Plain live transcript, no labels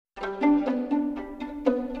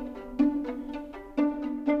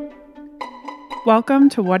Welcome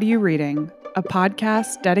to What Are You Reading, a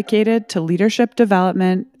podcast dedicated to leadership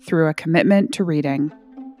development through a commitment to reading.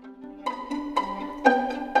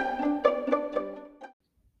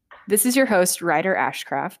 This is your host, Ryder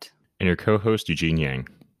Ashcraft. And your co-host, Eugene Yang.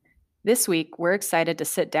 This week, we're excited to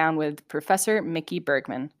sit down with Professor Mickey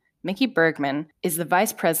Bergman. Mickey Bergman is the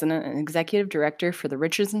Vice President and Executive Director for the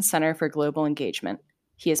Richardson Center for Global Engagement.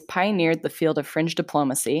 He has pioneered the field of fringe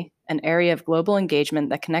diplomacy, an area of global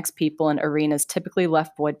engagement that connects people in arenas typically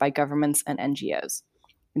left void by governments and NGOs.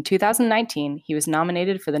 In 2019, he was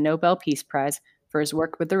nominated for the Nobel Peace Prize for his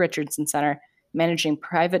work with the Richardson Center, managing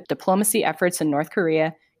private diplomacy efforts in North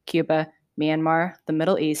Korea, Cuba, Myanmar, the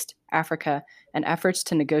Middle East, Africa, and efforts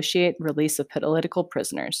to negotiate release of political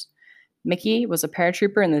prisoners. Mickey was a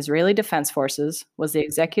paratrooper in the Israeli Defense Forces, was the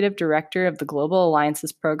executive director of the Global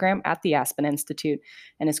Alliances program at the Aspen Institute,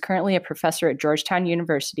 and is currently a professor at Georgetown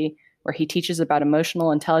University, where he teaches about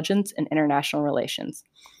emotional intelligence and international relations.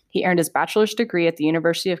 He earned his bachelor's degree at the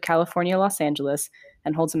University of California, Los Angeles,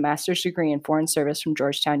 and holds a master's degree in foreign service from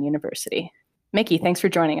Georgetown University. Mickey, thanks for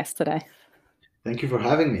joining us today. Thank you for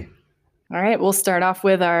having me. All right, we'll start off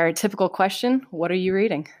with our typical question. What are you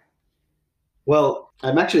reading? Well,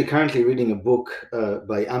 I'm actually currently reading a book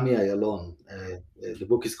by Ami Ayalon. The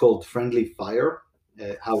book is called Friendly Fire,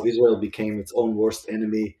 How Israel Became Its Own Worst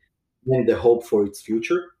Enemy and the Hope for Its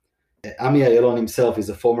Future. Ami Ayalon himself is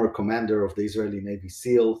a former commander of the Israeli Navy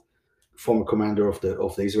SEAL, former commander of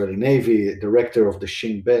the Israeli Navy, director of the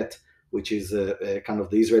Shin Bet, which is a kind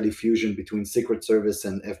of the Israeli fusion between Secret Service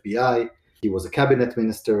and FBI. He was a cabinet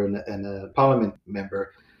minister and a parliament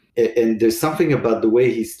member. And there's something about the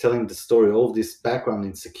way he's telling the story, all this background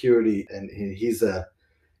in security, and he's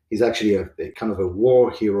actually a kind of a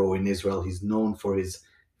war hero in Israel. He's known for his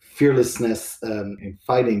fearlessness in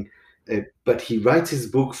fighting, but he writes his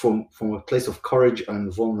book from a place of courage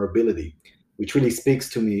and vulnerability, which really speaks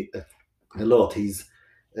to me a lot.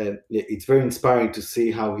 It's very inspiring to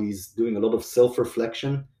see how he's doing a lot of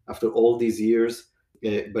self-reflection after all these years,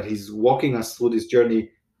 but he's walking us through this journey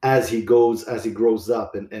as he grows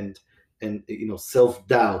up, and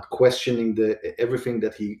self-doubt, questioning everything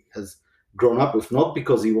that he has grown up with, not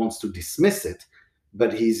because he wants to dismiss it,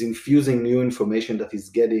 but he's infusing new information that he's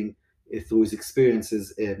getting through his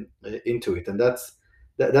experiences into it. And that's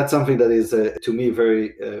something that is to me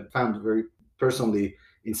found very personally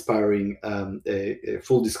inspiring.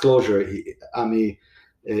 Full disclosure, Ami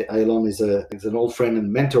Ayalon is an old friend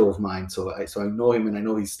and mentor of mine, so I know him and I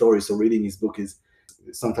know his story. So reading his book is,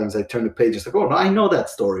 sometimes I turn the page and say, oh, I know that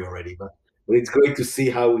story already, but it's great to see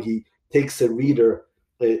how he takes a reader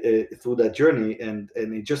through that journey. And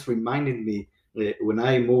it just reminded me, when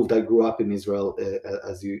I moved, I grew up in Israel,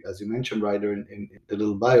 as you mentioned, Ryder, in the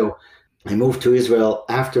little bio. I moved to Israel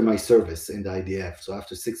after my service in the IDF. So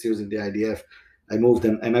after 6 years in the IDF, I moved,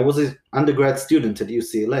 and I was an undergrad student at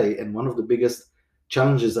UCLA. And one of the biggest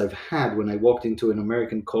challenges I've had when I walked into an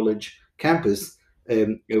American college campus,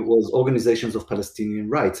 it was organizations of Palestinian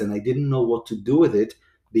rights, and I didn't know what to do with it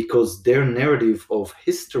because their narrative of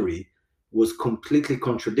history was completely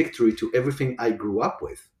contradictory to everything I grew up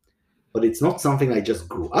with. But it's not something I just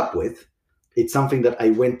grew up with. It's something that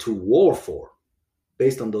I went to war for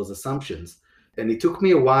based on those assumptions. And it took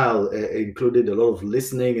me a while, included a lot of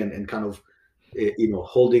listening and kind of,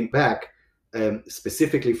 holding back,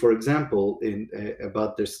 specifically, for example,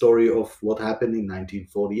 about the story of what happened in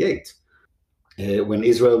 1948. When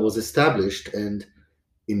Israel was established. And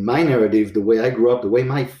in my narrative, the way I grew up, the way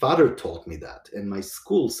my father taught me that, and my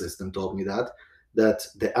school system taught me that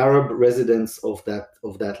the Arab residents of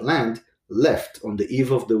that land left on the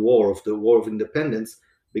eve of the war of independence,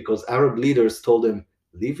 because Arab leaders told them,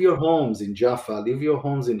 leave your homes in Jaffa, leave your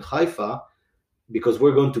homes in Haifa, because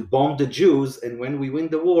we're going to bomb the Jews, and when we win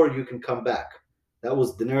the war, you can come back. That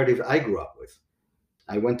was the narrative I grew up with.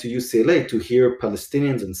 I went to UCLA to hear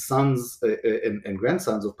Palestinians and sons and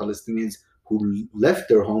grandsons of Palestinians who left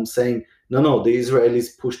their homes saying, no, the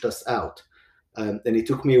Israelis pushed us out. And it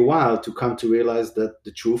took me a while to come to realize that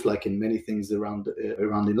the truth, like in many things around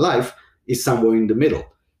in life, is somewhere in the middle.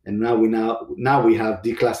 And now we have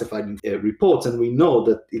declassified reports, and we know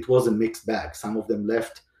that it was a mixed bag. Some of them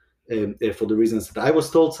left for the reasons that I was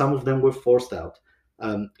told. Some of them were forced out.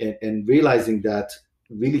 And realizing that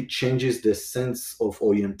really changes the sense of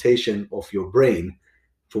orientation of your brain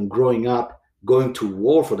from growing up, going to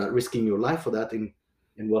war for that, risking your life for that, and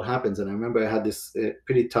what happens. And I remember I had this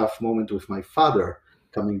pretty tough moment with my father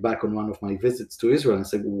coming back on one of my visits to Israel, and I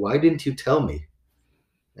said, why didn't you tell me?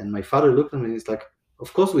 And my father looked at me and he's like,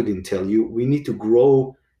 of course we didn't tell you. We need to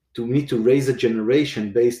grow, we need to raise a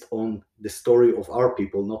generation based on the story of our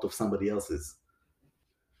people, not of somebody else's.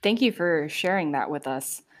 Thank you for sharing that with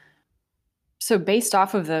us. So, based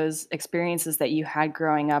off of those experiences that you had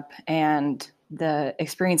growing up and the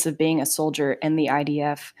experience of being a soldier in the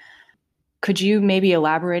IDF, could you maybe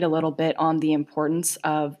elaborate a little bit on the importance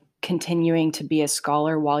of continuing to be a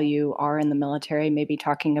scholar while you are in the military? Maybe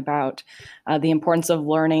talking about the importance of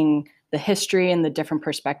learning the history and the different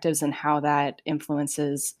perspectives and how that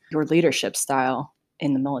influences your leadership style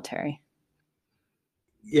in the military.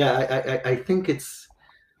 Yeah, I think it's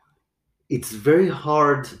very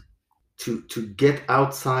hard to get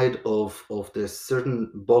outside of the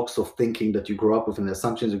certain box of thinking that you grow up with and the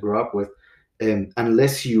assumptions you grow up with,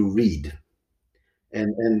 unless you read.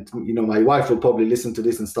 And my wife will probably listen to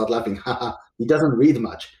this and start laughing. Haha, he doesn't read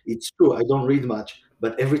much. It's true, I don't read much,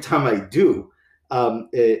 but every time I do,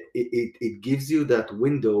 it gives you that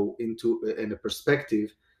window into and a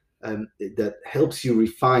perspective that helps you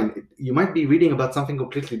refine. You might be reading about something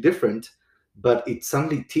completely different, but it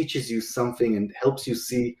suddenly teaches you something and helps you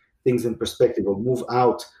see things in perspective, or move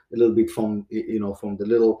out a little bit from from the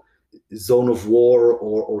little zone of war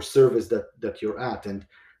or service that you're at. And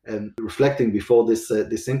reflecting before this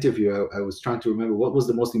interview, I was trying to remember what was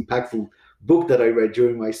the most impactful book that I read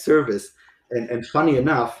during my service. And funny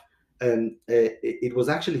enough, it was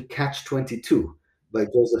actually Catch 22 by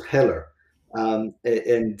Joseph Heller. And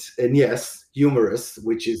yes, humorous,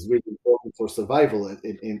 which is really important for survival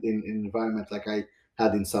in an environment like I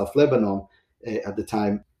had in South Lebanon at the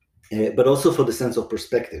time, but also for the sense of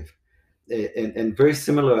perspective. And very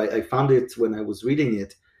similar, I found it when I was reading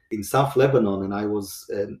it in South Lebanon, and I was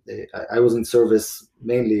in service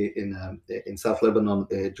mainly in South Lebanon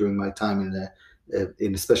during my time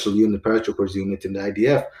in a special unit, paratroopers unit in the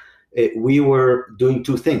IDF. We were doing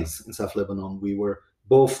two things in South Lebanon. We were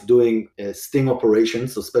both doing sting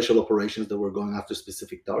operations, so special operations that were going after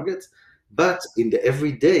specific targets, but in the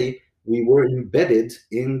everyday we were embedded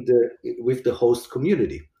with the host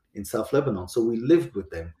community in South Lebanon. So we lived with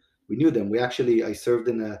them. We knew them. I served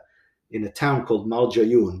in a town called Mal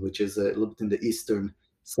Jayoun, which is a little bit in the eastern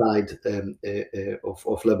side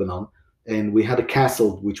of Lebanon. And we had a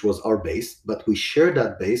castle, which was our base, but we shared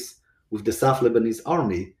that base with the South Lebanese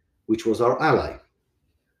army, which was our ally.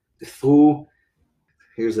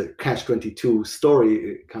 Here's a Catch-22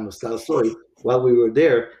 story, kind of style story. While we were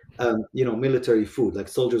there, military food, like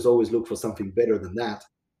soldiers always look for something better than that.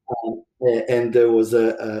 And there was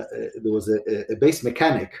a base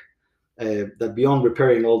mechanic that beyond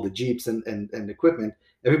repairing all the jeeps and equipment,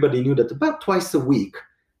 everybody knew that about twice a week,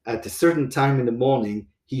 at a certain time in the morning,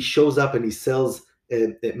 he shows up and he sells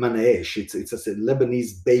manaesh. It's a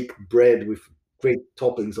Lebanese baked bread with great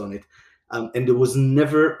toppings on it. And there was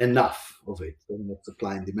never enough of it,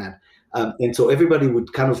 supply and demand. And so everybody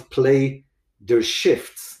would kind of play their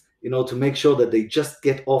shifts, to make sure that they just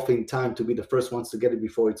get off in time to be the first ones to get it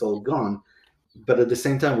before it's all gone. But at the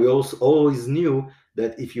same time, we also always knew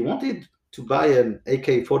that if you wanted to buy an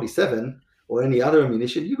AK-47 or any other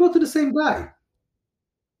ammunition, you go to the same guy.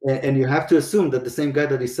 And you have to assume that the same guy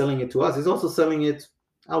that is selling it to us is also selling it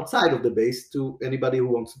outside of the base to anybody who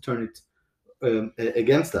wants to turn it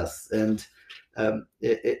against us. And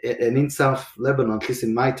in South Lebanon, at least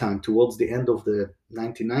in my time, towards the end of the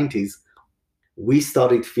 1990s, we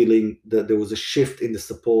started feeling that there was a shift in the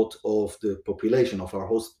support of the population, of our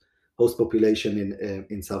host population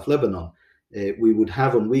in South Lebanon. We would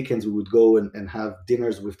have on weekends, we would go and have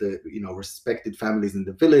dinners with the respected families in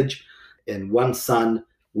the village, and one son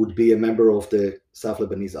would be a member of the South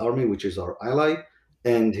Lebanese army, which is our ally,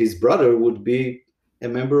 and his brother would be a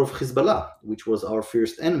member of Hezbollah, which was our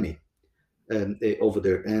fierce enemy over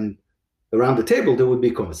there. And around the table, there would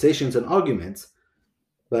be conversations and arguments,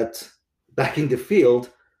 but back in the field,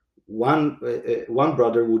 one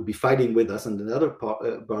brother would be fighting with us, and another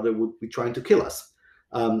brother would be trying to kill us.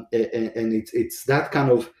 And it's that kind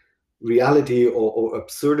of reality or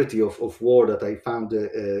absurdity of war that I found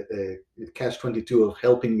Catch-22 of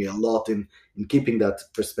helping me a lot in keeping that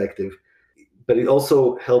perspective. But it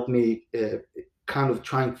also helped me kind of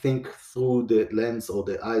try and think through the lens or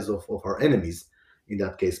the eyes of our enemies in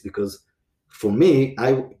that case, because for me,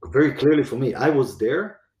 very clearly for me, I was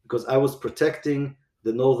there because I was protecting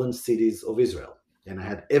the northern cities of Israel. And I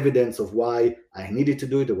had evidence of why I needed to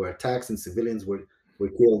do it. There were attacks and civilians were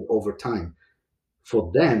killed over time.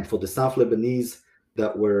 For them, for the South Lebanese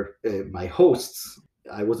that were my hosts,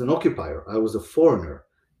 I was an occupier. I was a foreigner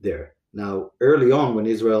there. Now, early on, when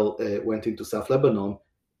Israel went into South Lebanon,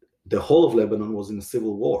 the whole of Lebanon was in a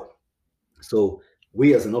civil war. So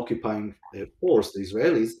we, as an occupying force, the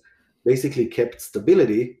Israelis, basically kept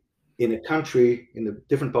stability in a country, in a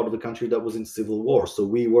different part of the country that was in civil war. So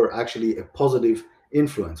we were actually a positive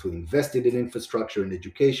influence. We invested in infrastructure and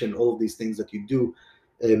education, all of these things that you do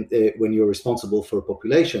when you're responsible for a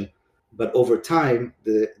population. But over time,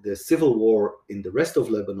 the civil war in the rest of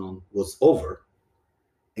Lebanon was over.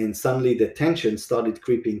 And suddenly the tension started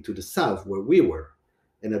creeping to the south where we were.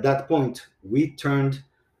 And at that point, we turned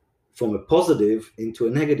from a positive into a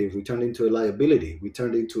negative. We turned into a liability. We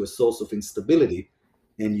turned into a source of instability.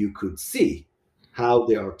 And you could see how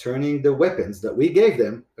they are turning the weapons that we gave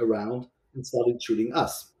them around and started shooting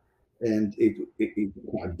us. And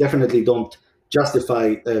I definitely don't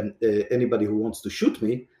justify anybody who wants to shoot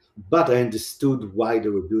me, but I understood why they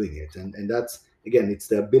were doing it. And that's, again, it's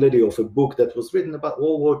the ability of a book that was written about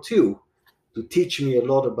World War II to teach me a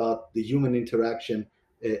lot about the human interaction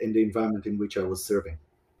in the environment in which I was serving.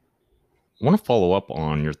 I want to follow up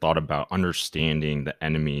on your thought about understanding the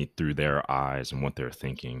enemy through their eyes and what they're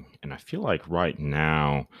thinking. And I feel like right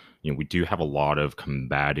now, we do have a lot of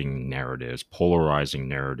combating narratives, polarizing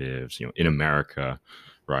narratives, in America,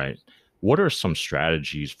 right? What are some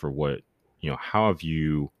strategies for how have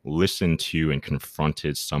you listened to and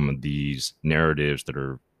confronted some of these narratives that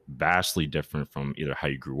are vastly different from either how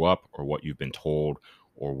you grew up or what you've been told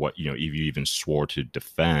or what, you even swore to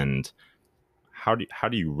defend? How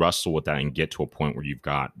do you wrestle with that and get to a point where you've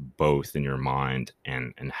got both in your mind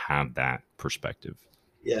and have that perspective?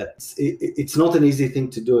 Yeah, it's not an easy thing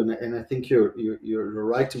to do, and I think you're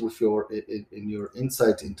right with your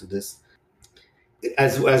insight into this.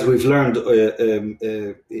 As we've learned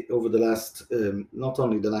over the last not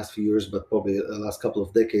only the last few years, but probably the last couple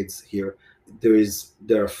of decades here,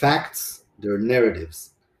 there are facts, there are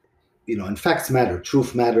narratives, and facts matter,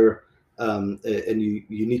 truth matter. And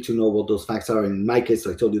you need to know what those facts are. In my case,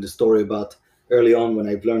 I told you the story about early on when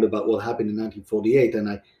I've learned about what happened in 1948,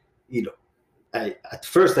 and at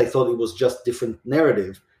first I thought it was just different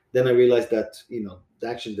narrative. Then I realized that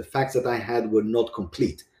actually the facts that I had were not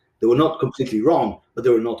complete. They were not completely wrong, but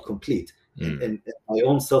they were not complete. And my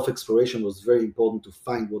own self-exploration was very important to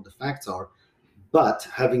find what the facts are. But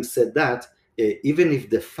having said that, even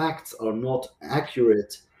if the facts are not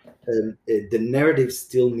accurate, the narrative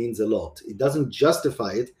still means a lot. It doesn't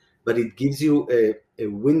justify it, but it gives you a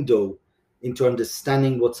window into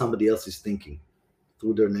understanding what somebody else is thinking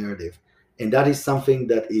through their narrative. And that is something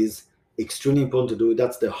that is extremely important to do.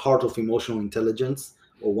 That's the heart of emotional intelligence,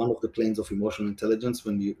 or one of the planes of emotional intelligence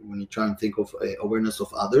when you try and think of awareness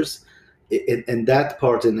of others. And that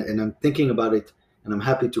part, and I'm thinking about it, and I'm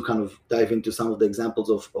happy to kind of dive into some of the examples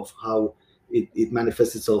of how it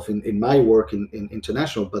manifests itself in my work in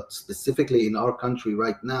international, but specifically in our country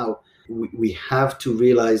right now. We have to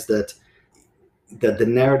realize that the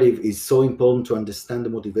narrative is so important to understand the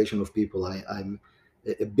motivation of people. I'm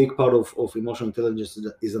a big part of emotional intelligence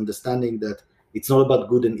is understanding that it's not about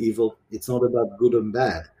good and evil. It's not about good and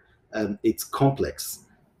bad. It's complex.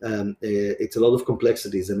 It's a lot of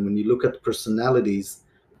complexities. And when you look at personalities,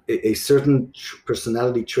 a certain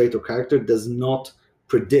personality trait or character does not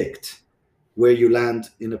predict where you land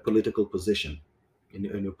in a political position, in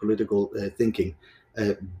your political thinking.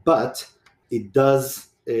 But it does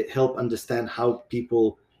help understand how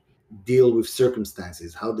people deal with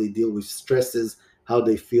circumstances, how they deal with stresses, how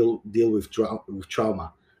they deal with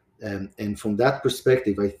trauma. And from that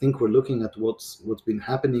perspective, I think we're looking at what's been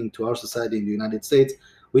happening to our society in the United States.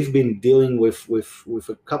 We've been dealing with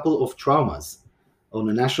a couple of traumas on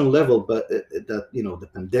a national level, but that the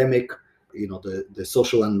pandemic, the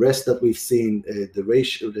social unrest that we've seen,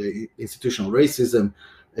 the institutional racism,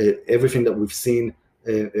 everything that we've seen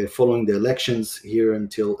following the elections here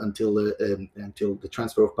until the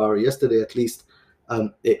transfer of power yesterday, at least.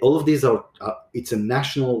 All of these it's a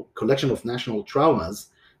national collection of national traumas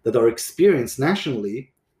that are experienced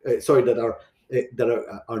nationally. That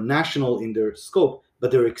are national in their scope,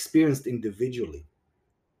 but they're experienced individually.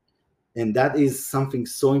 And that is something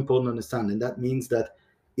so important to understand. And that means that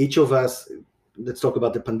each of us, let's talk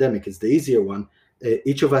about the pandemic, it's the easier one.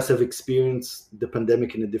 Each of us have experienced the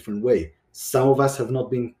pandemic in a different way. Some of us have not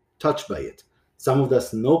been touched by it. Some of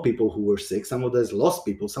us know people who were sick. Some of us lost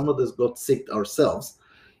people. Some of us got sick ourselves,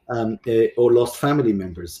 or lost family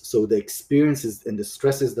members. So the experiences and the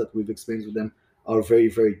stresses that we've experienced with them are very,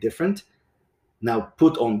 very different. Now,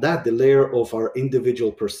 put on that the layer of our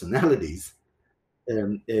individual personalities,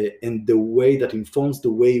 and the way that informs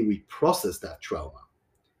the way we process that trauma.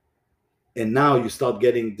 And now you start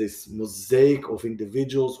getting this mosaic of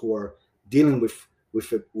individuals who are dealing with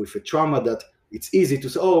a trauma that it's easy to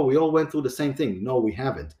say, oh, we all went through the same thing. No, we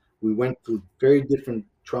haven't. We went through very different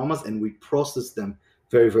traumas and we process them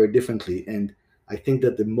very, very differently. And I think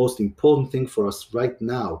that the most important thing for us right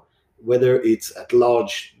now, whether it's at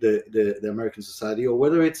large the American society, or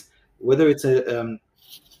whether it's whether it's in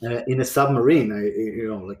a submarine,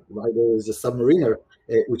 like Ryder is a submariner,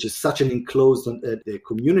 which is such an enclosed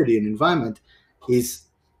community and environment, is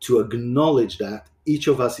to acknowledge that each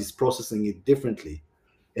of us is processing it differently,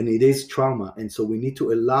 and it is trauma, and so we need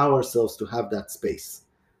to allow ourselves to have that space.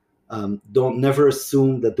 Don't never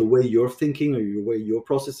assume that the way you're thinking or the way you're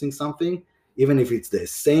processing something, even if it's the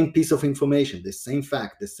same piece of information, the same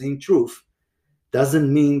fact, the same truth,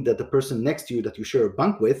 doesn't mean that the person next to you that you share a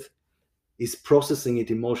bunk with is processing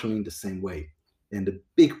it emotionally in the same way. And a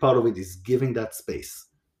big part of it is giving that space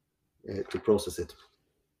to process it.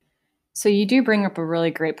 So you do bring up a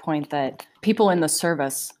really great point that people in the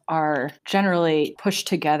service are generally pushed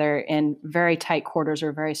together in very tight quarters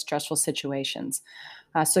or very stressful situations.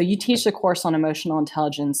 So you teach the course on emotional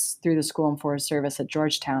intelligence through the School and Forest Service at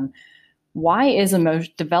Georgetown. Why is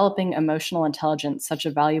developing emotional intelligence such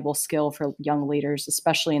a valuable skill for young leaders,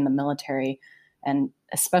 especially in the military, and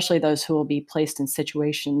especially those who will be placed in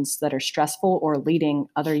situations that are stressful or leading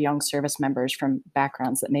other young service members from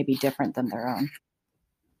backgrounds that may be different than their own?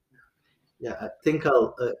 Yeah, I think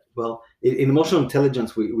in emotional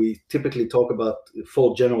intelligence, we typically talk about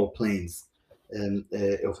 4 general planes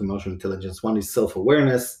of emotional intelligence. One is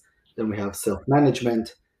self-awareness, then we have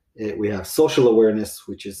self-management, we have social awareness,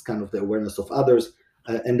 which is kind of the awareness of others,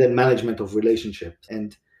 and then management of relationships.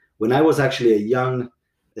 And when I was actually a young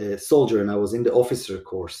soldier and I was in the officer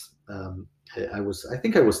course, I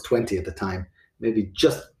think I was 20 at the time, maybe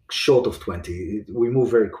just short of 20. We moved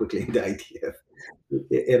very quickly in the IDF.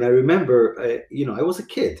 And I remember, I was a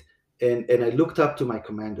kid, and I looked up to my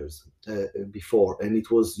commanders before, and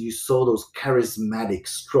you saw those charismatic,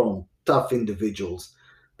 strong, tough individuals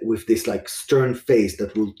with this like stern face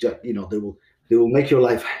that will, they will make your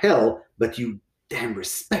life hell, but you damn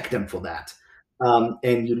respect them for that.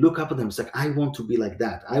 And you look up at them, it's like, I want to be like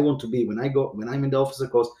that. I want to be, when I'm in the officer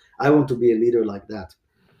course, I want to be a leader like that.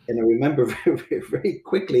 And I remember very, very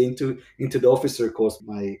quickly into the officer course,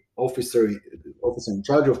 my officer in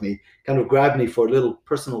charge of me kind of grabbed me for a little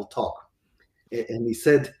personal talk. And he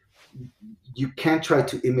said, you can't try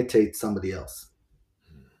to imitate somebody else.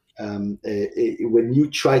 When you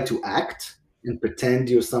try to act and pretend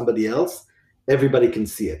you're somebody else, everybody can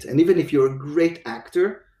see it. And even if you're a great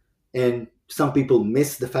actor, and some people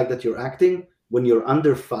miss the fact that you're acting, when you're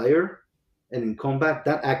under fire and in combat,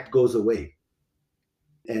 that act goes away.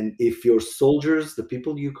 And if your soldiers, the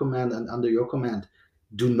people you command and under your command,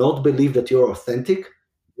 do not believe that you're authentic,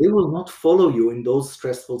 they will not follow you in those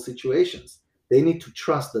stressful situations. They need to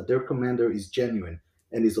trust that their commander is genuine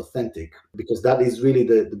and is authentic, because that is really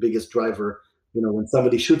the biggest driver. When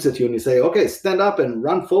somebody shoots at you and you say, okay, stand up and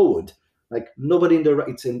run forward, like nobody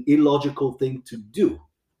it's an illogical thing to do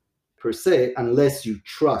per se, unless you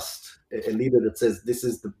trust a leader that says this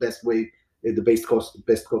is the best way, the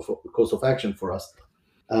best course of action for us.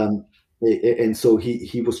 And so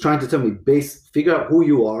he was trying to tell me, figure out who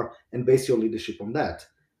you are and base your leadership on that.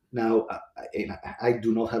 Now, I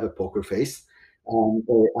do not have a poker face.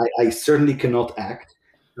 I certainly cannot act.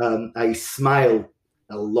 I smile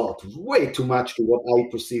a lot, way too much to what I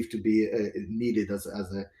perceive to be needed as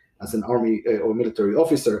an army or military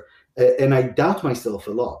officer, and I doubt myself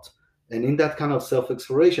a lot. And in that kind of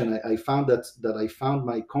self-exploration, I found that I found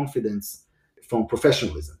my confidence from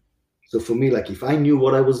professionalism. So for me, like if I knew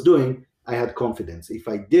what I was doing, I had confidence. If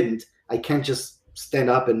I didn't, I can't just stand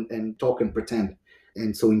up and talk and pretend.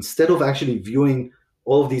 And so instead of actually viewing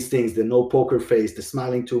all of these things, the no poker face, the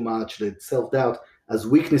smiling too much, the self-doubt, as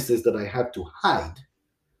weaknesses that I had to hide,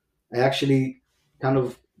 I actually kind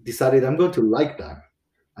of decided I'm going to like them.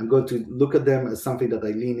 I'm going to look at them as something that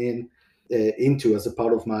I lean into as a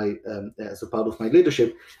part of my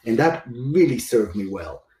leadership, and that really served me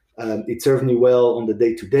well. It served me well on the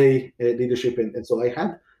day-to-day leadership, and so I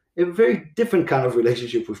had a very different kind of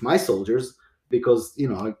relationship with my soldiers, because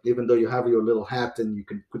even though you have your little hat and you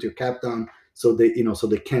can put your cap down, so they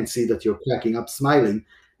can't see that you're cracking up, smiling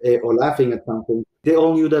or laughing at something, they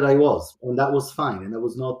all knew that I was, and that was fine, and I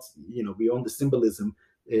was not beyond the symbolism,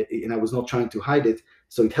 and I was not trying to hide it.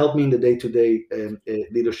 So it helped me in the day-to-day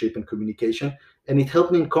leadership and communication, and it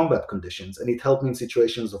helped me in combat conditions, and it helped me in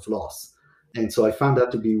situations of loss. And so I found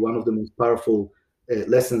that to be one of the most powerful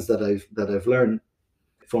lessons that I've learned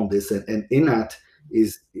from this. And in that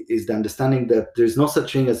is the understanding that there's no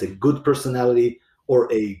such thing as a good personality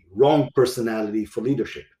or a wrong personality for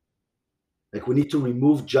leadership. Like, we need to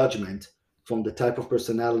remove judgment from the type of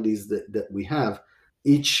personalities that we have.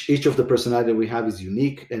 Each of the personality we have is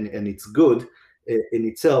unique, and it's good in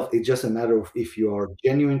itself. It's just a matter of if you are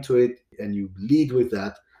genuine to it and you lead with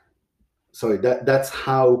that. Sorry, that's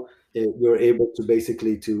how you're able to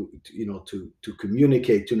basically to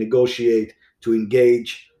communicate, to negotiate, to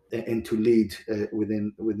engage, and to lead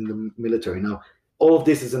within the military. Now, all of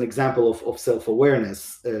this is an example of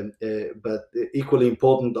self-awareness, but equally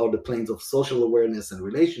important are the planes of social awareness and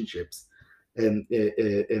relationships and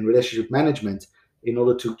relationship management, in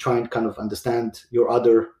order to try and kind of understand your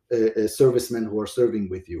other servicemen who are serving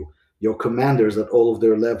with you, your commanders at all of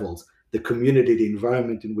their levels, the community, the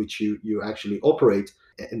environment in which you actually operate.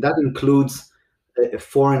 And that includes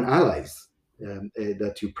foreign allies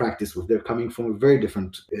that you practice with. They're coming from a very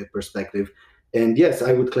different perspective. And yes,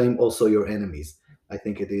 I would claim also your enemies. I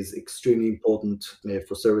think it is extremely important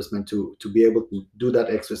for servicemen to be able to do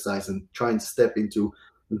that exercise and try and step into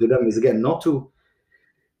them, is again not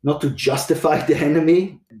to justify the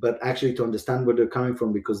enemy, but actually to understand where they're coming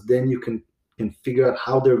from, because then you can figure out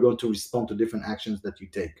how they're going to respond to different actions that you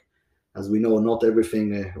take. As we know, not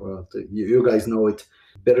everything, well, you guys know it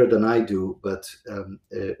better than I do, but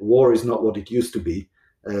war is not what it used to be.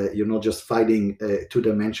 You're not just fighting a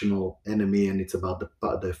two-dimensional enemy and it's about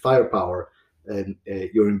the firepower. And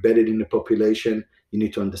you're embedded in the population. You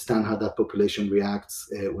need to understand how that population reacts.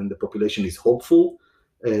 When the population is hopeful,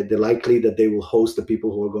 the likely that they will host the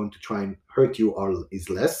people who are going to try and hurt you is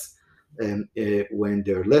less. And when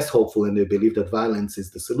they're less hopeful and they believe that violence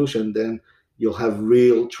is the solution, then you'll have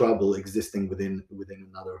real trouble existing within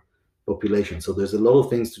another population. So there's a lot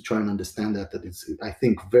of things to try and understand that it's, I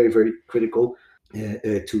think, very, very critical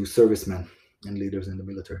to servicemen and leaders in the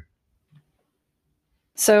military.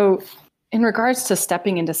 So in regards to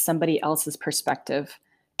stepping into somebody else's perspective,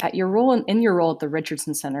 in your role at the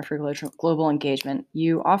Richardson Center for Global Engagement,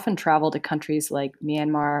 you often travel to countries like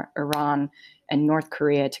Myanmar, Iran, and North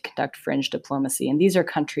Korea to conduct fringe diplomacy. And these are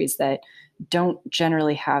countries that don't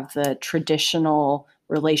generally have the traditional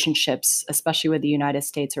relationships, especially with the United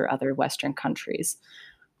States or other Western countries.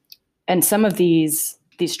 And some of these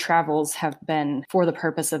travels have been for the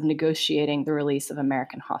purpose of negotiating the release of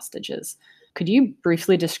American hostages. Could you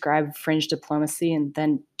briefly describe fringe diplomacy and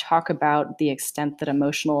then talk about the extent that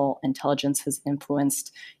emotional intelligence has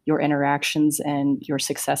influenced your interactions and your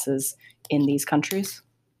successes in these countries?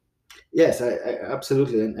 Yes,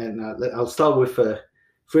 absolutely. And I'll start with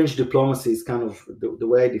fringe diplomacy. Is kind of the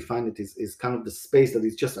way I define it is kind of the space that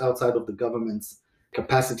is just outside of the government's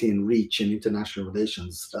capacity and reach in international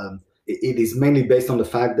relations. It is mainly based on the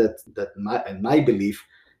fact that my belief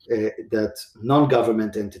that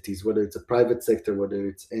non-government entities, whether it's a private sector, whether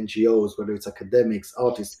it's NGOs, whether it's academics,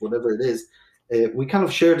 artists, whatever it is, we kind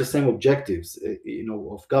of share the same objectives,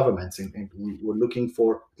 of governments. And we're looking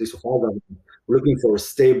for, at least of all governments, we're looking for a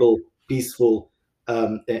stable, peaceful,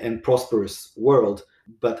 and prosperous world.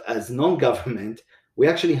 But as non-government, we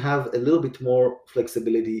actually have a little bit more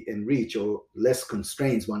flexibility and reach, or less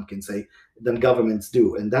constraints, one can say, than governments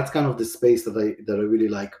do. And that's kind of the space that I really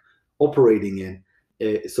like operating in.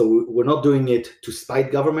 So we're not doing it to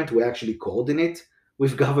spite government. We actually coordinate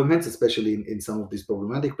with governments, especially in some of these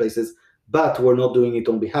problematic places, but we're not doing it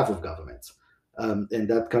on behalf of governments. And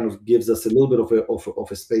that kind of gives us a little bit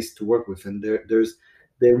of a space to work with. And there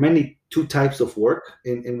are many two types of work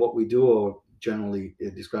in what we do, or generally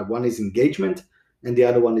describe. One is engagement, and the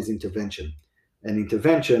other one is intervention. And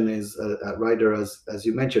intervention is, rather, as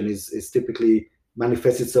you mentioned, is typically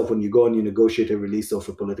manifests itself when you go and you negotiate a release of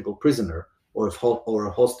a political prisoner or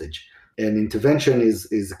a hostage. And intervention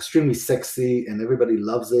is extremely sexy, and everybody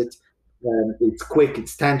loves it. And it's quick,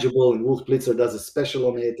 it's tangible, and Wolf Blitzer does a special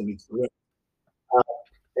on it, and it's great.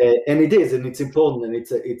 And it is, and it's important, and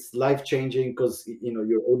it's life changing, because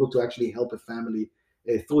you're able to actually help a family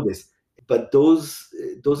through this. But those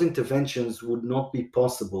interventions would not be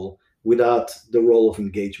possible without the role of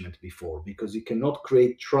engagement before, because you cannot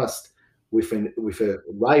create trust with a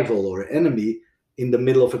rival or enemy in the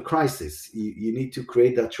middle of a crisis. You need to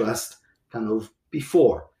create that trust kind of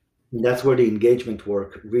before. And that's where the engagement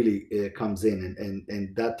work really comes in.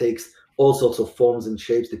 And that takes all sorts of forms and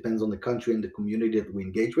shapes, depends on the country and the community that we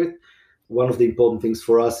engage with. One of the important things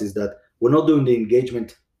for us is that we're not doing the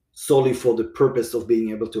engagement solely for the purpose of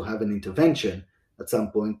being able to have an intervention at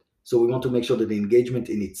some point. So we want to make sure that the engagement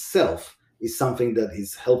in itself is something that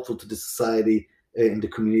is helpful to the society and the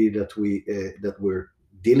community that we're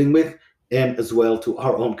dealing with, and as well to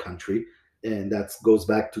our own country. And that goes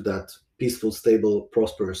back to that peaceful, stable,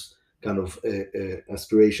 prosperous kind of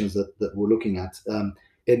aspirations that we're looking at.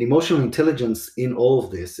 And emotional intelligence in all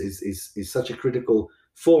of this is such a critical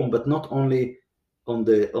form, but not only on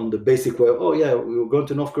the basic way. Oh yeah, we were going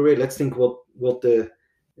to North Korea. Let's think what the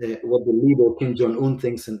leader Kim Jong-un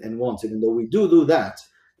thinks and wants. Even though we do that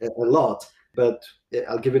a lot, But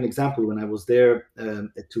I'll give you an example. When I was there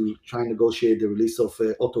to try and negotiate the release of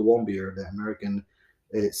Otto Warmbier, the American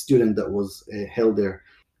student that was held there,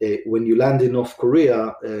 when you land in North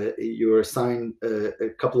Korea, you're assigned a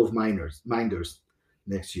couple of minders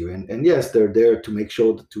next to you, and yes, they're there to make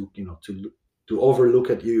sure to overlook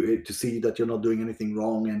at you, to see that you're not doing anything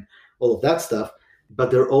wrong and all of that stuff.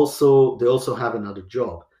 But they also have another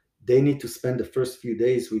job. They need to spend the first few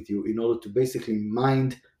days with you in order to basically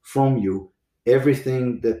mind from you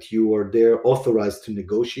everything that you are there authorized to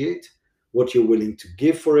negotiate, what you're willing to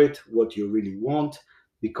give for it, what you really want,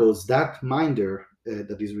 because that minder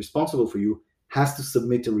that is responsible for you has to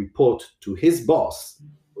submit a report to his boss,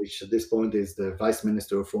 which at this point is the Vice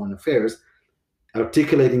Minister of Foreign Affairs,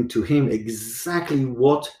 articulating to him exactly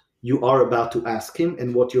what you are about to ask him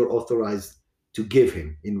and what you're authorized to give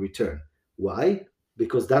him in return. Why?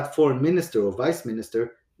 Because that foreign minister or vice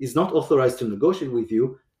minister is not authorized to negotiate with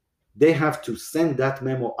you. They have to send that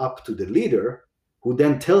memo up to the leader, who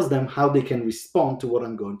then tells them how they can respond to what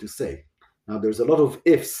I'm going to say. Now, there's a lot of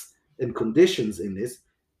ifs and conditions in this.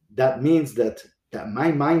 That means that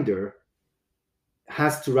my minder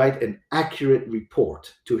has to write an accurate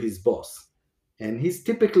report to his boss. And he's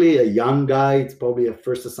typically a young guy. It's probably a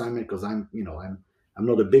first assignment because I'm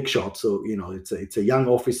not a big shot. So, it's a young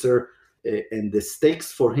officer, and the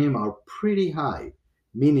stakes for him are pretty high,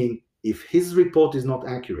 meaning if his report is not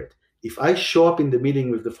accurate, if I show up in the meeting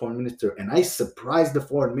with the foreign minister and I surprise the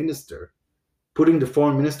foreign minister, putting the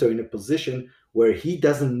foreign minister in a position where he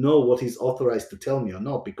doesn't know what he's authorized to tell me or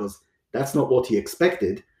not, because that's not what he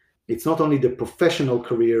expected, it's not only the professional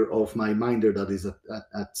career of my minder that is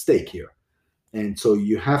at stake here. And so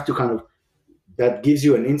you have to that gives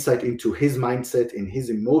you an insight into his mindset and his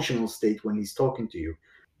emotional state when he's talking to you.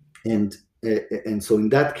 And so in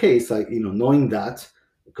that case, knowing that,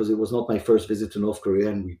 because it was not my first visit to North Korea,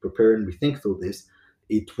 and we prepare and we think through this,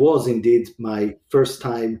 it was indeed my first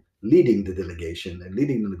time leading the delegation and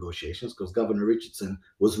leading the negotiations, because Governor Richardson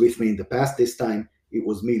was with me in the past. This time it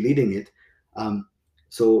was me leading it.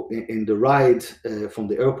 So in the ride from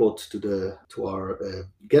the airport to our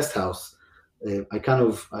guest house,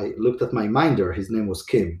 I looked at my minder. His name was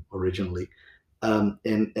Kim originally, and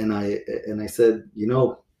I said,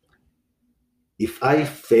 if I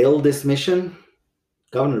fail this mission,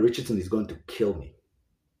 Governor Richardson is going to kill me.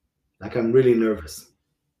 Like, I'm really nervous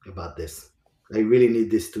about this. I really need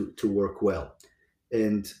this to work well.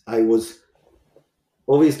 And I was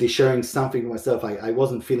obviously sharing something myself. I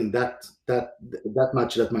wasn't feeling that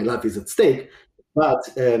much that my life is at stake, but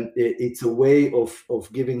it's a way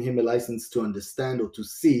of giving him a license to understand or to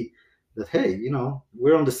see that, hey,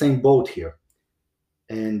 we're on the same boat here.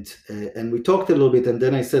 And we talked a little bit, and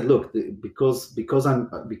then I said, look, because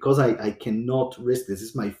I cannot risk this. This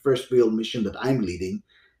is my first real mission that I'm leading,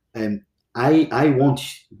 and I want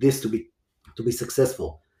this to be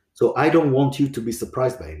successful. So I don't want you to be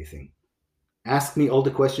surprised by anything. Ask me all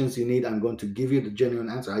the questions you need. I'm going to give you the genuine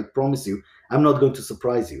answer. I promise you, I'm not going to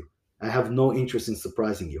surprise you. I have no interest in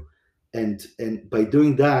surprising you. And by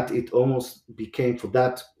doing that, it almost became,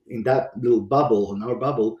 in that little bubble, in our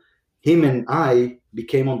bubble, him and I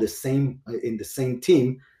became in the same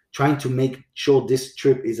team, trying to make sure this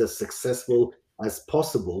trip is as successful as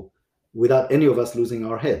possible without any of us losing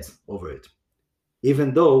our heads over it,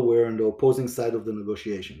 even though we're on the opposing side of the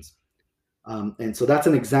negotiations. And so that's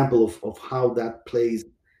an example of how that plays.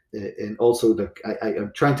 And also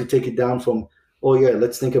I'm trying to take it down from,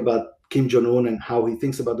 let's think about Kim Jong-un and how he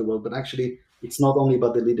thinks about the world. But actually, it's not only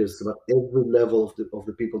about the leaders, it's about every level of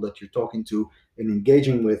the people that you're talking to and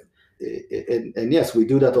engaging with. And yes, we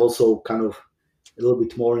do that also kind of a little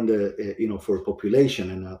bit more in the, for population.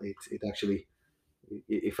 And it actually,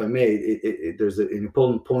 if I may, there's an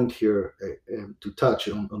important point here to touch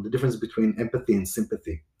on the difference between empathy and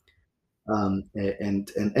sympathy.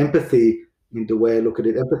 And empathy, in the way I look at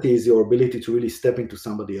it, empathy is your ability to really step into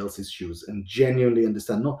somebody else's shoes and genuinely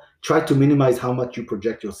understand. No, try to minimize how much you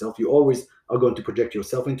project yourself. You always are going to project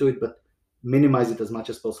yourself into it, but minimize it as much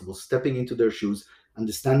as possible. Stepping into their shoes,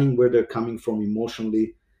 understanding where they're coming from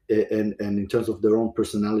emotionally, and in terms of their own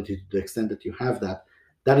personality, to the extent that you have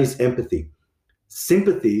that is empathy.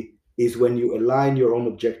 Sympathy is when you align your own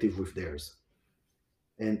objective with theirs.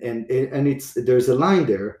 And there's a line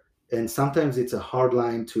there. And sometimes it's a hard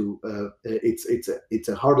line to it's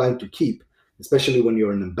a hard line to keep, especially when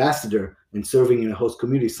you're an ambassador and serving in a host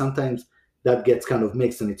community. Sometimes that gets kind of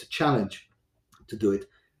mixed, and it's a challenge to do it.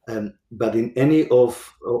 But in any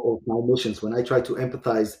of my missions, when I try to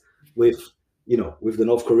empathize with the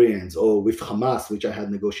North Koreans or with Hamas, which I had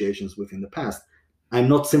negotiations with in the past, I'm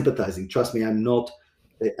not sympathizing. Trust me, I'm not.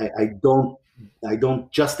 I don't I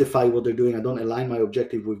don't justify what they're doing. I don't align my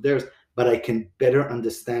objective with theirs, but I can better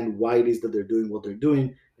understand why it is that they're doing what they're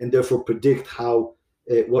doing, and therefore predict how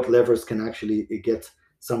what levers can actually get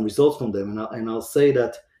some results from them. And I'll say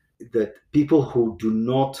that people who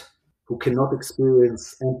cannot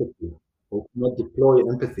experience empathy or cannot deploy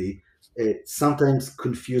empathy sometimes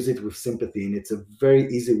confuse it with sympathy, and it's a very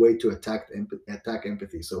easy way to attack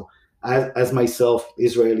empathy. So, as myself,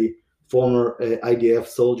 Israeli former IDF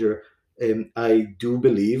soldier, I do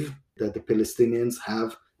believe that the Palestinians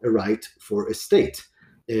have a right for a state.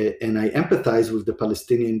 And I empathize with the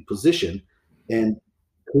Palestinian position. And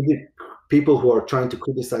people who are trying to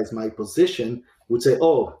criticize my position would say,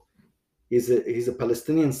 oh, he's a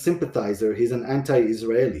Palestinian sympathizer, he's an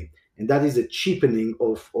anti-Israeli. And that is a cheapening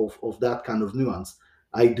of that kind of nuance.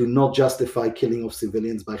 I do not justify killing of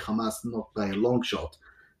civilians by Hamas, not by a long shot.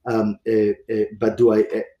 But do I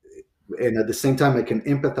and at the same time I can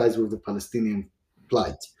empathize with the Palestinian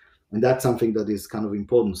plight, and that's something that is kind of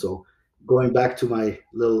important. So going back to my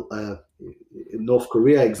little North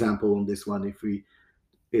Korea example on this one,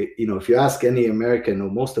 if you ask any American or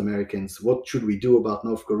most Americans what should we do about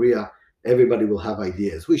North Korea, everybody will have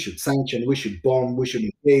ideas. We should sanction, we should bomb, we should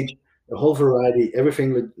engage, a whole variety,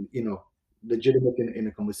 everything legitimate in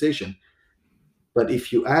a conversation. But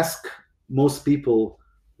if you ask most people,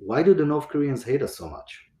 why do the North Koreans hate us so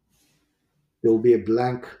much? There will be a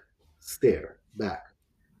blank stare back,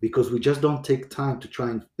 because we just don't take time to try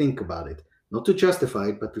and think about it, not to justify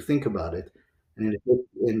it, but to think about it. And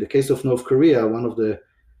in the case of North Korea, one of the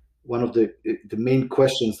main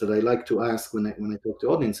questions that I like to ask when I talk to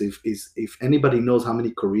audience is if anybody knows how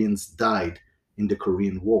many Koreans died in the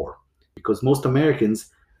Korean War, because most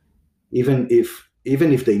Americans, even if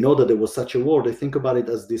they know that there was such a war, they think about it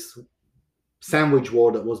as this sandwich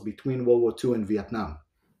war that was between World War II and Vietnam.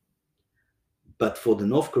 But for the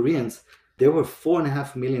North Koreans, there were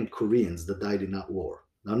 4.5 million Koreans that died in that war.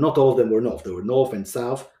 Now, not all of them were North. There were North and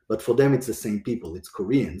South, but for them, it's the same people. It's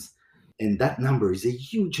Koreans. And that number is a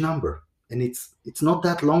huge number. And it's not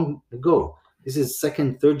that long ago. This is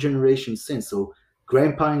second, third generation since. So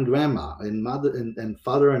grandpa and grandma and mother and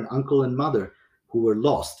father and uncle and mother who were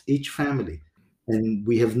lost, each family. And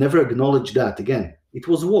we have never acknowledged that. Again, it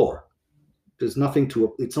was war. There's nothing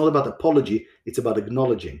to, it's not about apology. It's about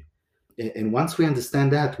acknowledging. And once we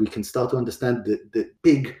understand that, we can start to understand the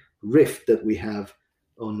big rift that we have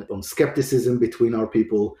on skepticism between our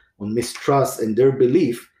people, on mistrust and their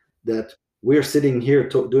belief that we're sitting here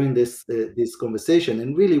doing this conversation.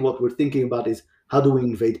 And really what we're thinking about is how do we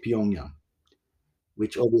invade Pyongyang,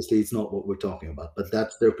 which obviously is not what we're talking about, but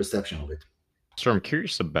that's their perception of it. So I'm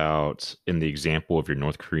curious about, in the example of your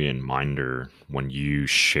North Korean minder, when you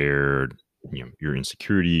shared your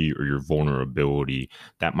insecurity or your vulnerability,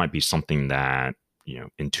 that might be something that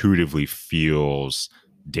intuitively feels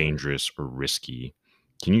dangerous or risky.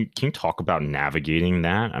 Can you talk about navigating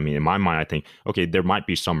that? I mean, in my mind, I think, okay, there might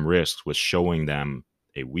be some risks with showing them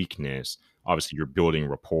a weakness. Obviously, you're building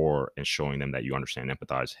rapport and showing them that you understand,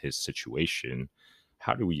 empathize his situation.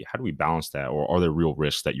 How do we balance that, or are there real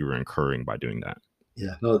risks that you're incurring by doing that?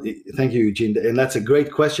 Yeah, no, thank you, Eugene, and that's a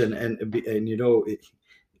great question. And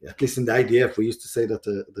at least in the IDF, we used to say that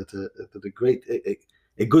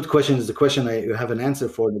a good question is a question you have an answer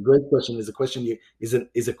for, and a great question is a question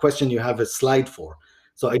a question you have a slide for.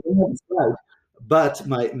 So I don't have a slide, but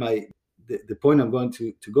the point I'm going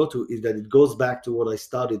to go to is that it goes back to what I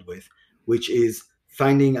started with, which is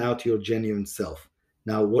finding out your genuine self.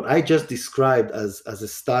 Now, what I just described as a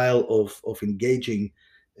style of engaging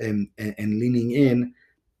and leaning in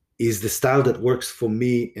is the style that works for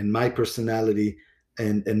me and my personality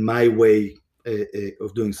and my way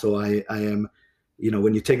of doing so. I am,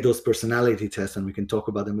 when you take those personality tests, and we can talk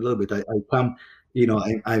about them a little bit, I come,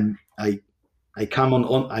 I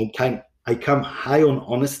come high on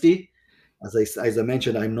honesty. As I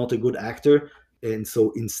mentioned, I'm not a good actor, and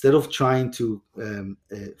so instead of trying to,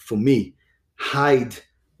 for me, hide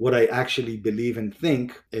what I actually believe and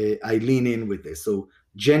think, I lean in with this. So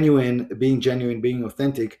genuine, being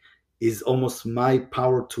authentic is almost my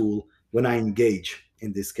power tool when I engage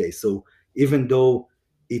in this case. So even though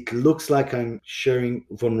it looks like I'm sharing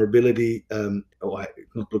vulnerability, I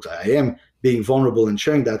am being vulnerable and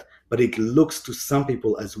sharing that, but it looks to some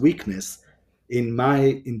people as weakness. In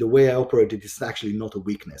the way I operate, it is actually not a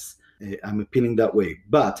weakness. I'm appealing that way.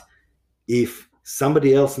 But if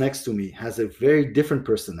somebody else next to me has a very different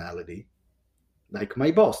personality, like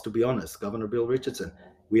my boss, to be honest, Governor Bill Richardson,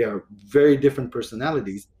 we are very different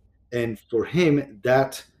personalities. And for him,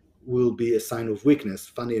 that will be a sign of weakness.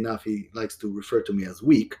 Funny enough, he likes to refer to me as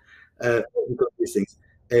weak because of these things.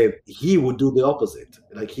 he would do the opposite.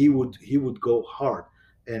 Like he would go hard.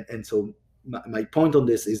 And so my point on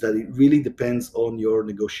this is that it really depends on your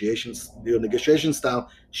negotiations. Your negotiation style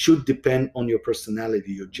should depend on your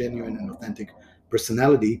personality, your genuine and authentic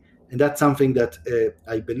personality. And that's something that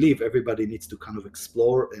I believe everybody needs to kind of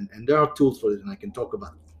explore. And there are tools for it, and I can talk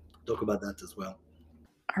about that as well.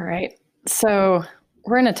 All right. So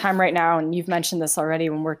we're in a time right now, and you've mentioned this already,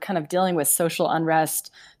 when we're kind of dealing with social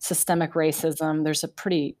unrest, systemic racism. There's a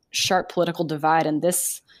pretty sharp political divide, and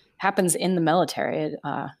this happens in the military.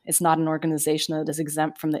 It's not an organization that is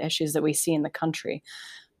exempt from the issues that we see in the country.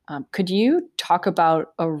 Could you talk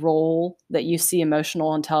about a role that you see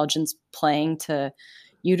emotional intelligence playing to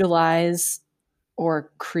utilize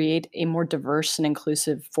or create a more diverse and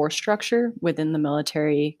inclusive force structure within the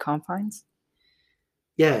military confines?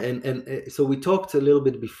 Yeah, and so we talked a little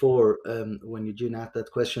bit before when Eugene asked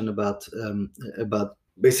that question about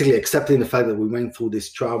basically accepting the fact that we went through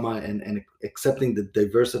this trauma and accepting the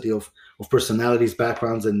diversity of personalities,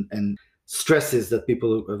 backgrounds, and stresses that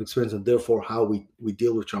people have experienced, and therefore how we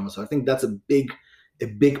deal with trauma. So I think that's a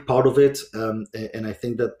big part of it, and I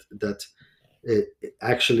think that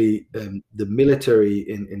actually the military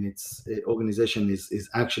in its organization is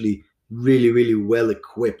actually really well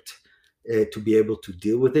equipped to be able to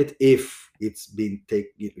deal with it. If it's been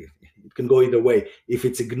taken, it can go either way. If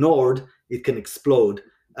it's ignored, it can explode.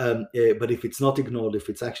 But if it's not ignored, if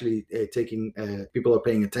it's actually people are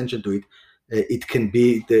paying attention to it, it can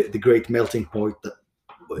be the great melting pot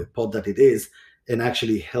that it is, and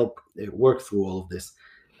actually help work through all of this.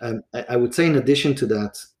 I would say, in addition to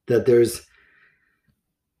that there's,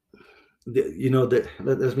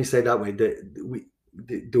 let me say it that way,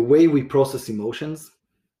 the way we process emotions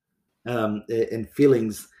and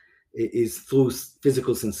feelings is through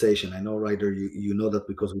physical sensation. I know, Ryder, you know that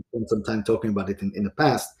because we spent some time talking about it in the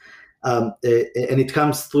past, and it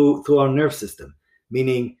comes through our nerve system.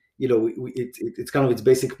 Meaning, it's kind of its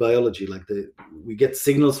basic biology. Like we get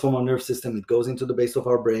signals from our nerve system. It goes into the base of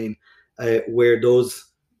our brain, where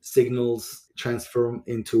those signals transform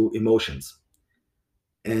into emotions,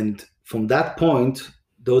 and from that point,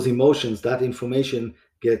 those emotions, that information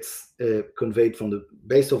gets conveyed from the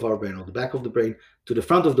base of our brain, or the back of the brain, to the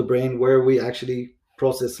front of the brain, where we actually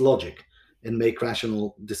process logic and make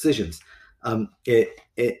rational decisions. And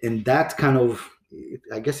that kind of,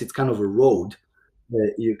 I guess it's kind of a road.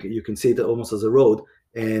 You can see it almost as a road.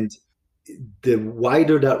 And the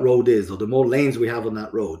wider that road is, or the more lanes we have on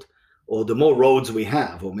that road, or the more roads we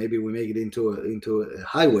have, or maybe we make it into a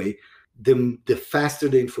highway, the faster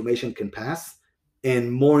the information can pass,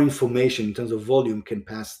 and more information in terms of volume can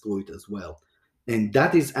pass through it as well. And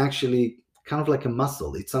that is actually kind of like a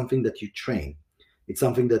muscle. It's something that you train. It's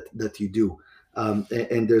something that you do.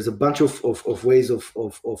 And there's a bunch of ways of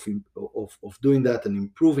doing that and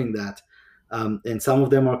improving that. And some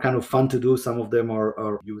of them are kind of fun to do. Some of them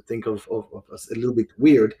are you would think of as a little bit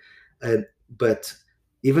weird. But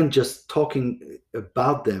even just talking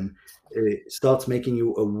about them starts making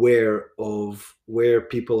you aware of where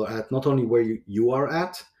people are at, not only where you are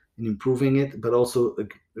at and improving it, but also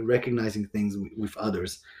recognizing things with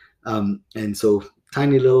others. And so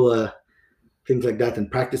tiny little things like that,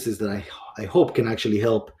 and practices that I hope can actually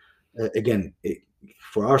help, again,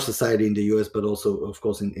 for our society in the US, but also, of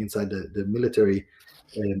course, inside the military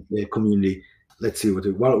community. Let's see,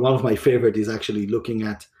 one of my favorite is actually looking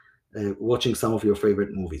at watching some of your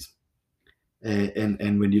favorite movies.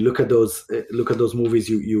 And when you look at those movies,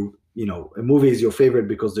 you know, a movie is your favorite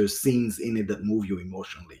because there's scenes in it that move you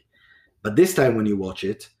emotionally. But this time when you watch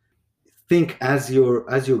it, think as you're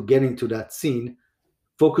getting to that scene,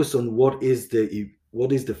 focus on what is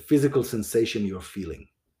the physical sensation you're feeling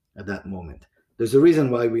at that moment. There's a reason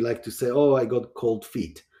why we like to say, "Oh, I got cold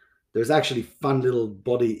feet." There's actually fun little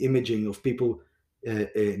body imaging of people.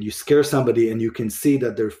 You scare somebody and you can see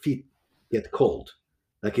that their feet get cold.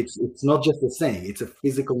 Like it's not just a saying; it's a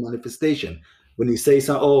physical manifestation. When you say,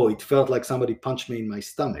 "Oh, it felt like somebody punched me in my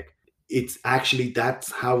stomach," it's actually,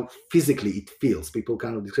 that's how physically it feels. People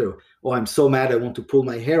kind of declare, "Oh, I'm so mad, I want to pull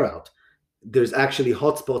my hair out." There's actually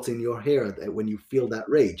hot spots in your hair when you feel that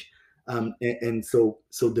rage. And so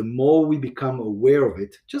the more we become aware of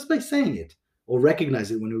it, just by saying it or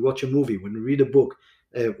recognize it, when we watch a movie, when we read a book,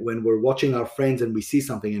 when we're watching our friends and we see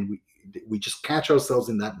something and we just catch ourselves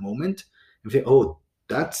in that moment and think, "Oh,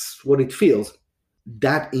 that's what it feels,"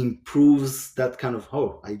 that improves that kind of,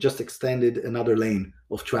 "Oh, I just extended another lane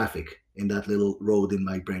of traffic in that little road in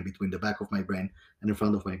my brain, between the back of my brain and in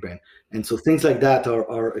front of my brain." And so things like that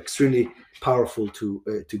are extremely powerful to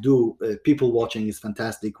do. People watching is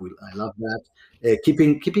fantastic. I love that.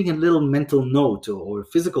 Keeping a little mental note or a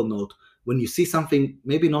physical note when you see something,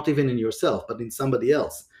 maybe not even in yourself, but in somebody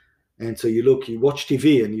else. And so you watch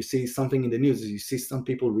TV and you see something in the news, you see some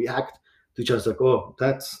people react to just like, oh,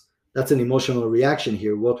 that's an emotional reaction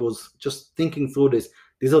here. What was just thinking through this?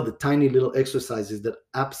 These are the tiny little exercises that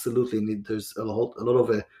absolutely need. There's a lot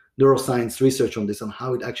of neuroscience research on this, on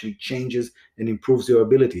how it actually changes and improves your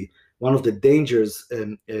ability. One of the dangers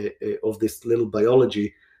of this little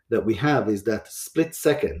biology that we have is that split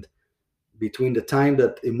second between the time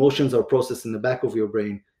that emotions are processed in the back of your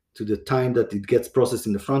brain to the time that it gets processed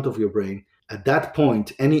in the front of your brain. At that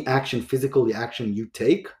point, any physical action you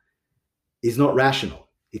take is not rational,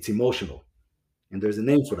 it's emotional. And there's a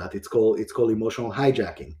name for that. It's called emotional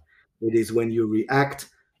hijacking. It is when you react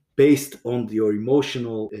based on your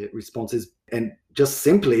emotional responses, and just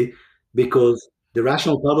simply because the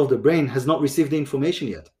rational part of the brain has not received the information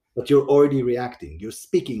yet, but you're already reacting, you're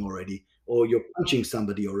speaking already, or you're punching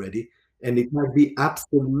somebody already, and it might be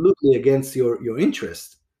absolutely against your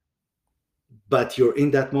interest, but you're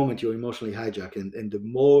in that moment, you're emotionally hijacked. And the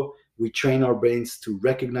more we train our brains to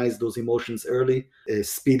recognize those emotions early,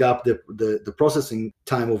 speed up the processing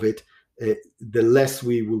time of it, the less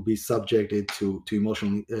we will be subjected to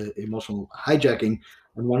emotional hijacking.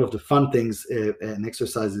 And one of the fun things and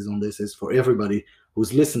exercises on this is for everybody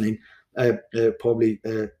who's listening, probably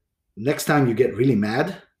next time you get really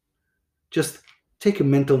mad, just take a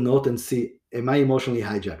mental note and see, am I emotionally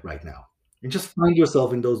hijacked right now? And just find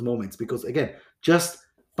yourself in those moments, because again, just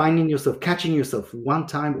finding yourself, catching yourself one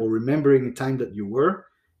time or remembering a time that you were,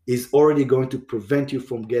 is already going to prevent you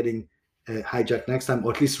from getting hijacked next time,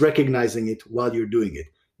 or at least recognizing it while you're doing it.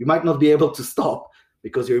 You might not be able to stop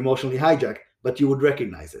because you're emotionally hijacked, but you would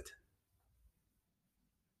recognize it.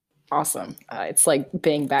 Awesome. It's like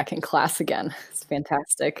being back in class again. It's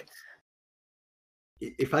fantastic.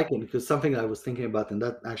 If I can, because something I was thinking about, and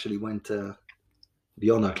that actually went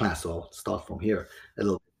beyond our class, so I'll start from here a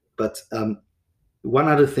little bit. But one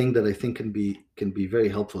other thing that I think can be very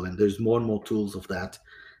helpful, and there's more and more tools of that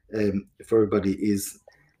for everybody, is,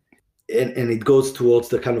 and it goes towards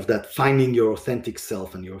the kind of that finding your authentic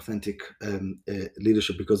self and your authentic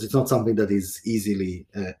leadership, because it's not something that is easily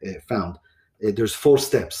found. There's 4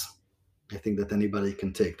 steps I think that anybody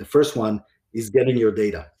can take. The first one is getting your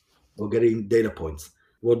data, or getting data points.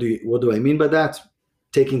 What do I mean by that?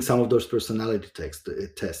 Taking some of those personality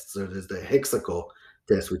tests. So there's the Hexaco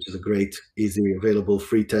test, which is a great, easy, available,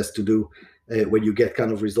 free test to do when you get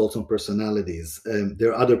kind of results on personalities.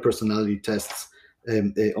 There are other personality tests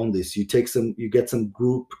on this. You get some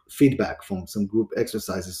group feedback from some group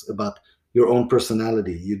exercises about your own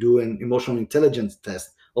personality. You do an emotional intelligence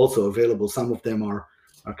test, also available. Some of them are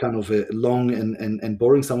kind of long and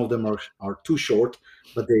boring. Some of them are too short,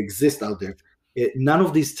 but they exist out there. None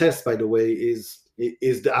of these tests, by the way, is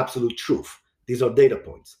the absolute truth. These are data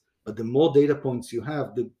points. But the more data points you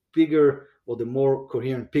have, the bigger or the more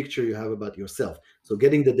coherent picture you have about yourself. So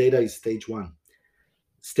getting the data is stage 1.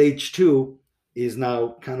 Stage 2 is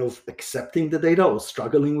now kind of accepting the data, or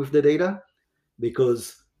struggling with the data,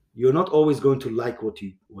 because you're not always going to like what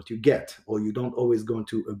you get, or you don't always going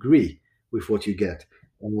to agree with what you get.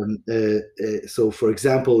 So, for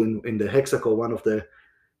example, in the Hexaco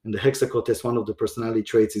test, one of the personality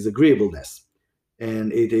traits is agreeableness,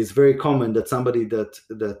 and it is very common that somebody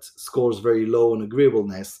that scores very low on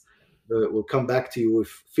agreeableness will come back to you with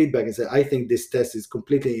feedback and say, "I think this test is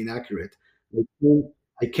completely inaccurate.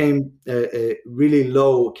 I came really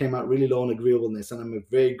low, came out really low on agreeableness, and I'm a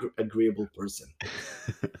very agreeable person."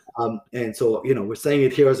 And so, we're saying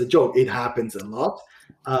it here as a joke. It happens a lot.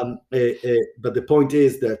 But the point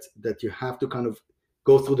is that you have to kind of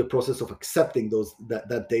go through the process of accepting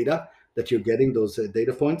that data that you're getting, those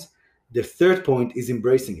data points. The third point is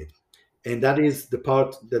embracing it. And that is the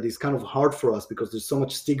part that is kind of hard for us, because there's so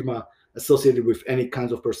much stigma associated with any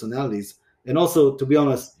kinds of personalities. And also, to be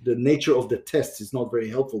honest, the nature of the tests is not very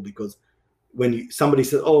helpful, because when somebody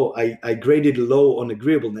says, "Oh, I graded low on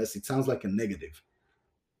agreeableness," it sounds like a negative.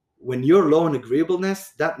 When you're low on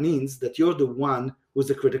agreeableness, that means that you're the one who's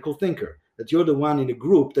a critical thinker, that you're the one in a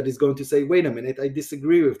group that is going to say, "Wait a minute, I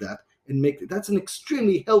disagree with that," and that's an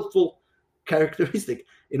extremely helpful characteristic.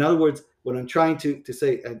 In other words, what I'm trying to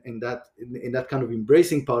say in that kind of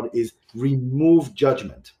embracing part is remove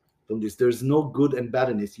judgment from this. There's no good and bad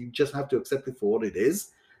in this. You just have to accept it for what it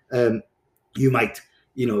is. You might,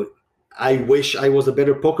 I wish I was a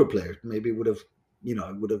better poker player. Maybe would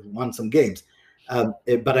have won some games.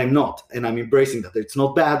 But I'm not, and I'm embracing that. It's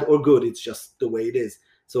not bad or good, it's just the way it is.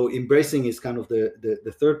 So embracing is kind of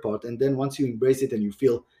the third part. And then once you embrace it and you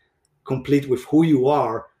feel complete with who you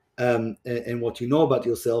are and what you know about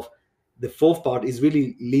yourself, the fourth part is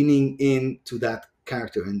really leaning into that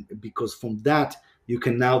character. And because from that, you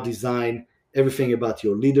can now design everything about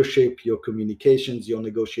your leadership, your communications, your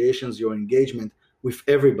negotiations, your engagement with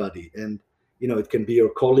everybody. And it can be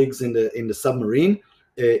your colleagues in the submarine,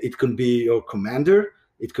 it can be your commander,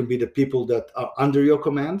 it can be the people that are under your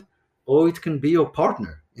command, or it can be your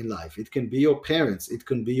partner in life, it can be your parents, it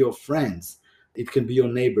can be your friends, it can be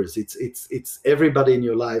your neighbors. It's everybody in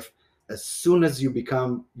your life. As soon as you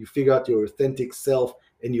figure out your authentic self,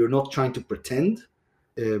 and you're not trying to pretend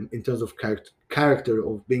in terms of character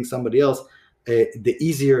of being somebody else, the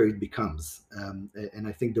easier it becomes. And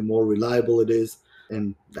I think the more reliable it is.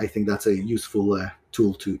 And I think that's a useful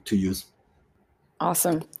tool to use.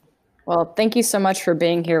 Awesome. Well, thank you so much for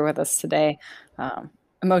being here with us today.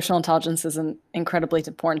 Emotional intelligence is an incredibly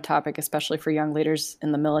important topic, especially for young leaders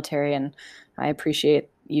in the military. And I appreciate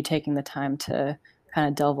you taking the time to kind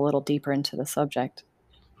of delve a little deeper into the subject.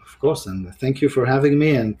 Of course. And thank you for having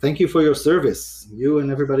me. And thank you for your service, you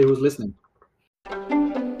and everybody who's listening.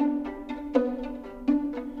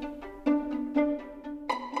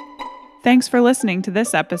 Thanks for listening to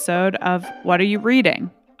this episode of What Are You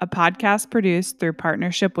Reading? A podcast produced through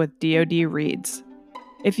partnership with DoD Reads.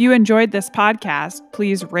 If you enjoyed this podcast,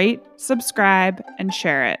 please rate, subscribe, and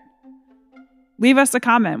share it. Leave us a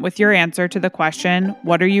comment with your answer to the question,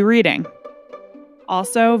 what are you reading?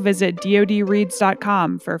 Also, visit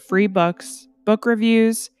dodreads.com for free books, book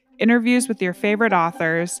reviews, interviews with your favorite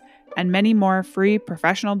authors, and many more free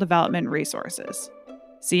professional development resources.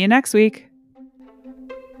 See you next week.